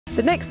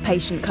The next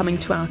patient coming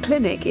to our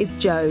clinic is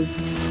Joe,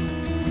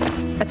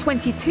 a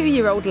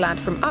 22-year-old lad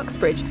from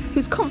Uxbridge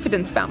who's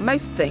confident about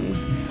most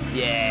things,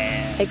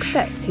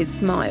 except his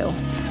smile.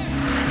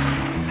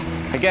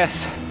 I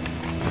guess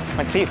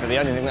my teeth are the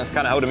only thing that's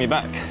kind of holding me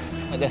back.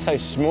 They're so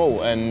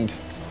small and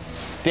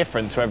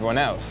different to everyone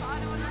else.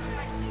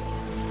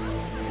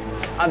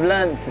 I've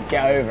learned to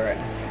get over it.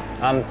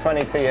 I'm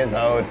 22 years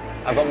old.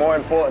 I've got more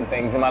important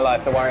things in my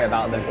life to worry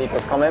about than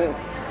people's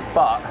comments,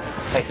 but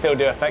they still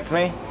do affect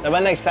me. And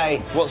when they say,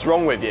 what's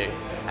wrong with you?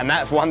 And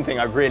that's one thing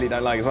I really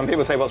don't like, is when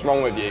people say, what's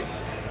wrong with you?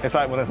 It's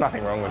like, well, there's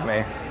nothing wrong with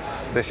me.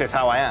 That's just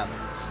how I am.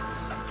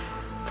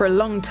 For a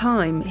long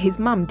time, his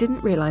mum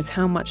didn't realise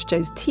how much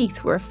Joe's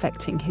teeth were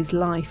affecting his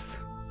life.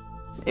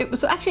 It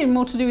was actually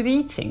more to do with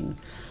eating.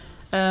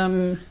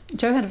 Joe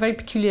had a very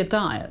peculiar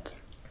diet.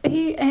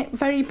 He ate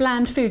very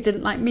bland food,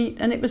 didn't like meat,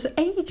 and it was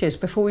ages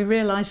before we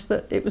realised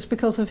that it was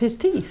because of his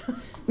teeth.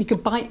 We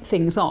could bite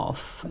things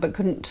off, but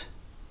couldn't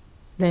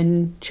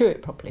then chew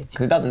it properly.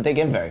 Because it doesn't dig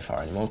in very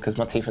far anymore, because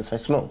my teeth are so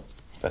small.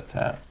 But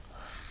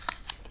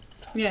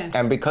yeah.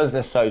 And because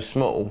they're so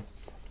small,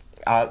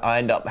 I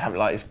end up having,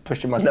 like,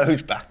 pushing my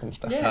nose back and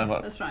stuff. Yeah,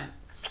 that's right.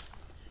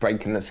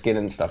 Breaking the skin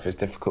and stuff is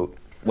difficult.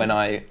 When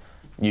I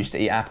used to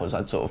eat apples,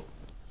 I'd sort of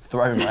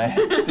throw my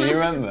head. Do you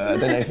remember? I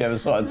don't know if you ever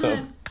saw it, sort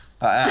of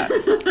like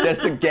that,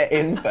 just to get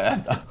in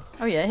further.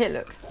 Oh yeah, here,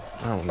 look.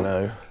 Oh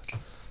no.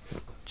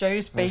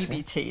 Joe's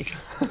baby teeth.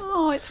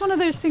 Oh, it's one of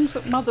those things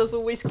that mothers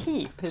always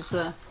keep, is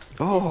their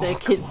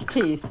kids'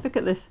 teeth. Look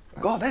at this.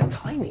 God, they're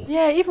tiny.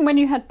 Yeah, even when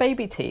you had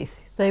baby teeth,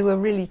 they were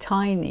really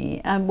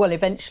tiny, and well,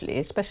 eventually,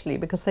 especially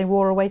because they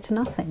wore away to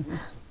nothing.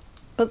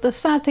 But the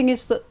sad thing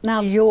is that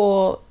now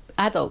your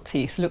adult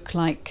teeth look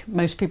like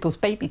most people's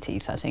baby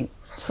teeth, I think.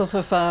 Sort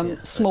of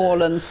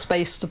small and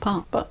spaced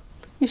apart, but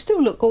you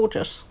still look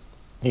gorgeous.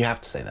 You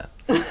have to say that.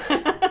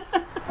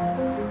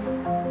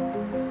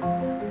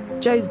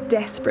 Joe's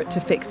desperate to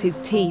fix his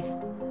teeth,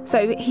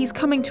 so he's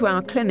coming to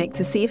our clinic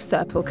to see if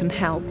Serpil can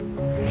help.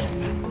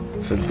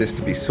 For this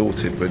to be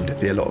sorted would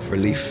be a lot of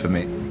relief for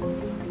me.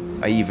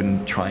 I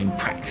even try and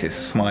practice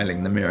smiling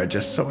in the mirror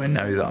just so I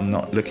know that I'm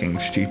not looking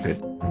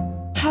stupid.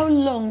 How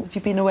long have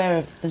you been aware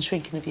of the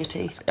shrinking of your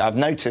teeth? I've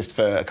noticed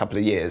for a couple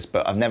of years,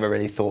 but I've never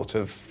really thought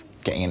of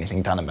getting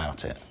anything done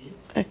about it.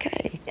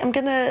 OK. I'm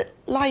going to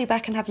lie you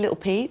back and have a little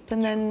peep,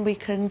 and then we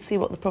can see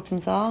what the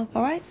problems are,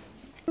 all right?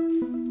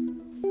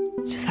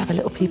 Let's just have a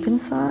little peep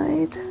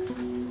inside.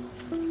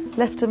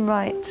 Left and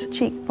right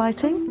cheek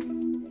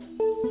biting.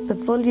 The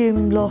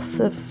volume loss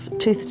of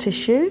tooth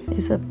tissue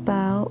is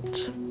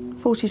about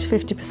 40 to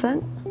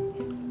 50%.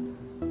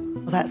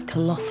 Well, that's a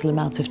colossal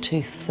amount of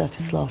tooth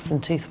surface loss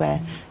and tooth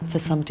wear for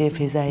somebody of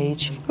his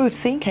age. We've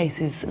seen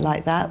cases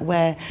like that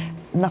where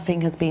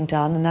nothing has been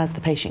done, and as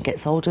the patient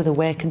gets older, the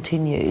wear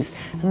continues,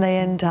 and they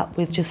end up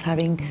with just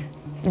having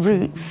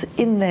roots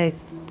in their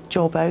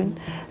jawbone,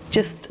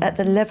 just at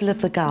the level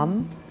of the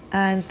gum,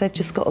 and they've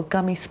just got a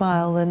gummy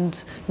smile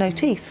and no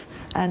teeth.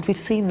 And we've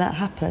seen that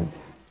happen.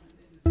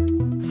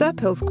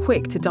 Serpil's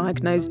quick to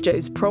diagnose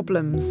Joe's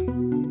problems.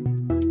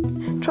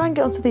 Try and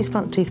get onto these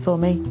front teeth for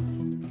me.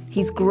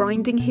 He's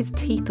grinding his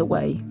teeth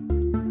away.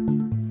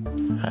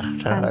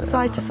 And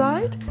side to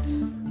side.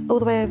 All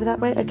the way over that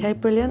way. OK,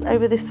 brilliant.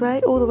 Over this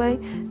way, all the way,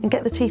 and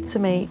get the teeth to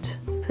meet.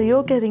 So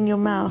you're getting your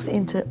mouth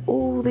into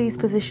all these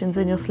positions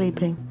when you're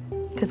sleeping.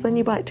 Because when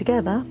you bite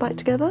together,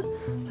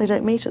 they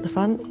don't meet at the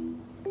front.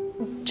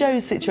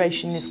 Joe's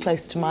situation is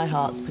close to my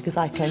heart because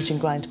I clench and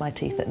grind my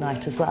teeth at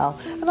night as well,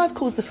 and I've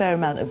caused a fair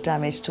amount of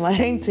damage to my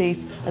own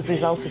teeth as a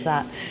result of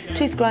that.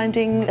 Tooth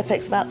grinding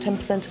affects about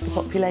 10% of the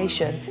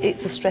population.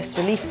 It's a stress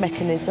relief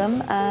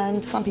mechanism,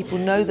 and some people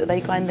know that they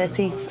grind their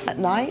teeth at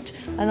night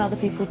and other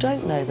people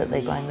don't know that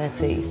they grind their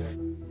teeth.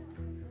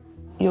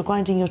 You're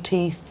grinding your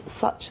teeth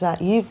such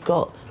that you've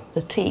got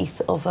the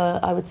teeth of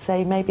I would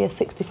say maybe a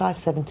 65,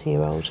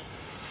 70-year-old.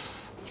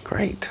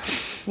 Great.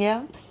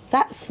 Yeah?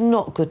 That's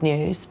not good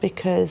news,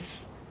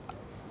 because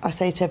I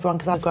say to everyone,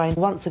 because I grind,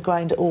 once a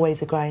grinder,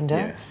 always a grinder.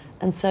 Yeah.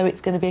 And so it's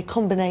going to be a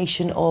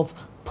combination of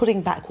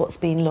putting back what's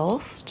been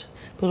lost,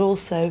 but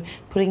also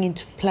putting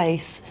into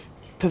place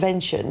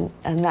prevention,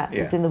 and that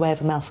is in the way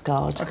of a mouth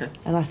guard. Okay.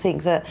 And I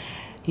think that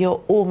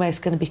you're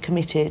almost going to be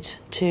committed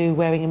to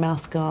wearing a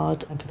mouth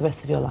guard for the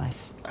rest of your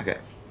life. Okay.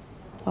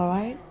 All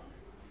right?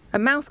 A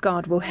mouth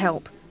guard will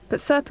help, but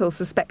Serpil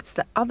suspects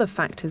that other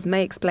factors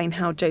may explain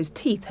how Joe's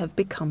teeth have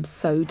become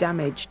so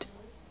damaged.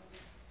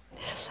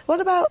 What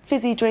about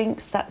fizzy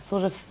drinks, that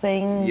sort of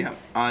thing? Yeah,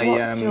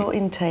 What's your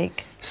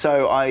intake?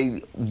 So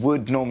I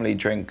would normally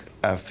drink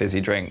a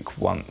fizzy drink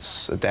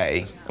once a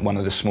day, one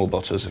of the small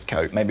bottles of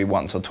Coke. Maybe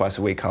once or twice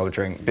a week I'll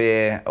drink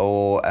beer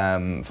or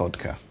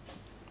vodka.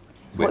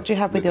 What do you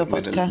have with your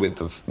vodka?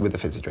 With the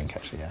fizzy drink,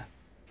 actually, yeah.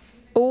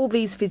 All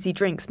these fizzy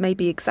drinks may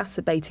be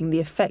exacerbating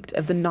the effect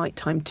of the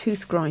nighttime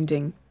tooth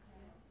grinding.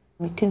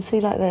 You can see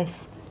like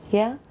this,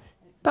 yeah?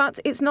 But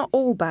it's not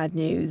all bad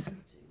news.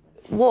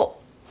 What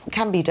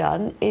can be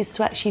done is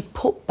to actually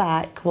put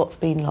back what's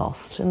been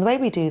lost. And the way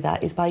we do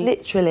that is by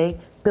literally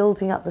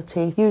building up the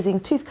teeth, using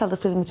tooth colour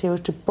filling material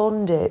to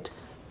bond it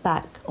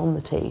back on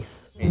the teeth.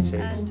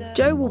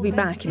 Joe will be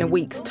back in a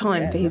week's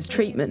time for his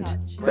treatment,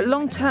 but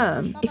long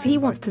term, if he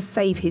wants to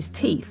save his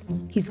teeth,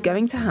 he's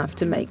going to have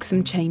to make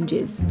some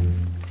changes.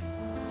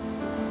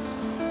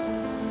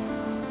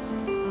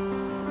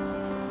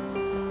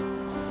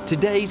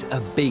 Today's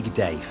a big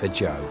day for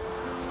Joe.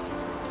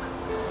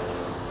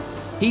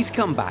 He's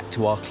come back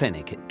to our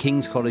clinic at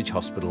King's College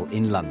Hospital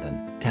in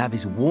London to have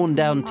his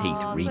worn-down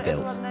teeth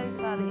rebuilt.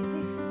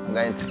 I'm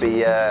going to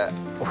be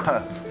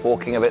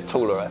walking a bit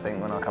taller, I think,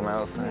 when I come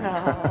out. So.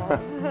 A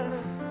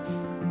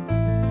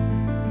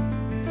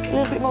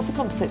little bit more of the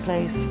composite,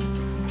 please.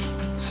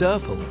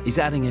 Serpil is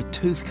adding a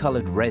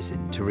tooth-coloured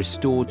resin to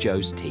restore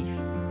Joe's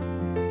teeth.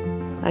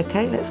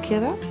 OK, let's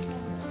cure that.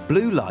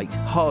 Blue light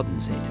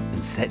hardens it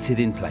and sets it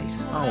in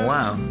place. Oh,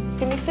 wow.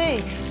 Can you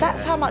see?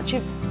 That's how much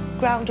you've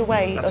ground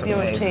away That's of your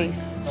amazing.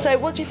 teeth. So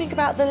what do you think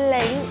about the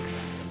length?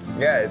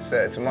 Yeah, it's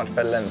a much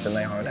better length than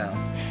they are now.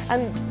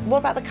 And what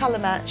about the colour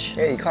match?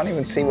 Yeah, you can't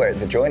even see where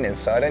the joint is,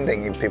 so I don't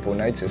think people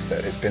notice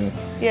that it's been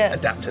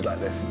adapted like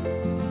this. A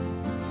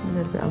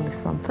little bit on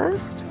this one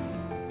first.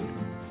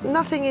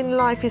 Nothing in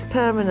life is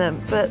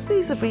permanent, but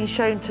these have been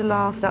shown to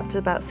last up to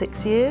about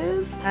 6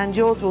 years, and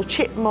yours will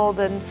chip more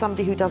than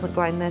somebody who doesn't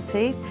grind their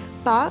teeth.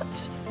 But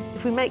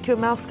if we make you a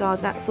mouth guard,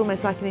 that's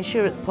almost like an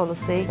insurance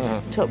policy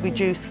to help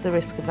reduce the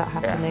risk of that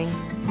happening.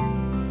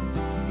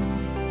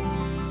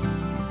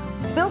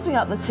 Building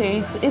up the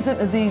teeth isn't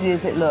as easy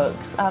as it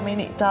looks. I mean,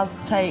 it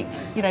does take,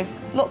 you know,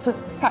 lots of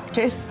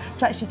practice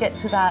to actually get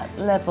to that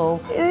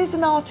level. It is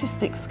an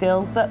artistic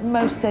skill that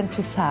most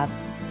dentists have.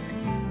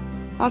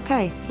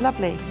 OK,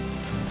 lovely.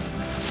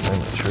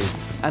 True.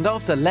 And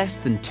after less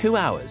than 2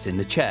 hours in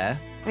the chair...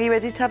 Are you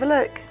ready to have a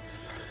look?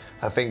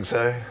 I think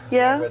so.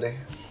 Yeah? I'm ready.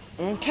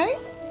 OK.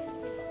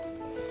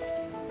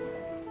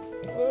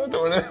 Oh, I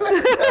don't want to...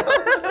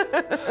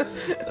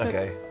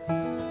 OK.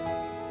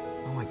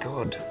 Oh, my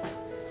God.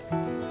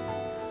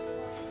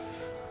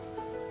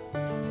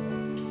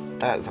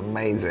 That's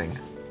amazing.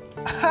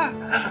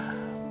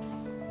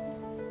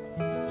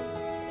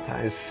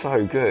 That is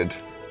so good.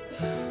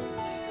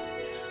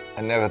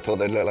 I never thought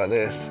they'd look like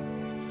this.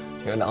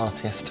 You're an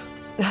artist.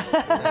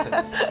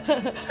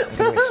 I'm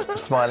going to be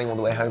smiling all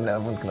the way home now.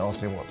 Everyone's going to ask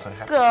me what's so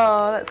happy.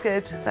 Oh, that's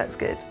good. That's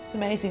good. It's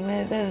amazing.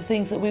 They're the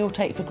things that we all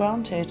take for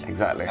granted.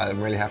 Exactly.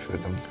 I'm really happy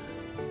with them.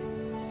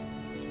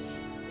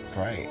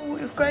 Great. Oh,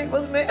 it was great,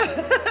 wasn't it?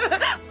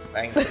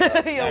 Thanks.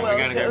 You're welcome. We're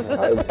going to go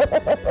home.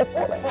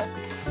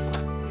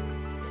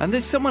 And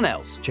there's someone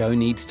else Joe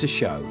needs to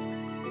show.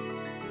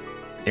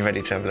 You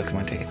ready to have a look at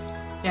my teeth?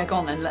 Yeah, go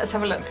on then, let's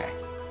have a look. Okay.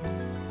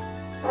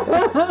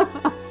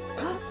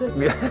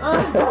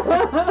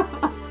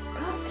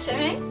 Show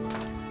me.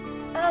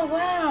 Oh,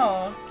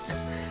 wow.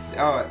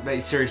 Oh, they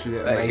seriously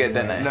look They're amazing. good,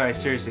 don't they? No,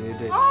 seriously, they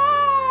do.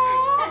 Oh!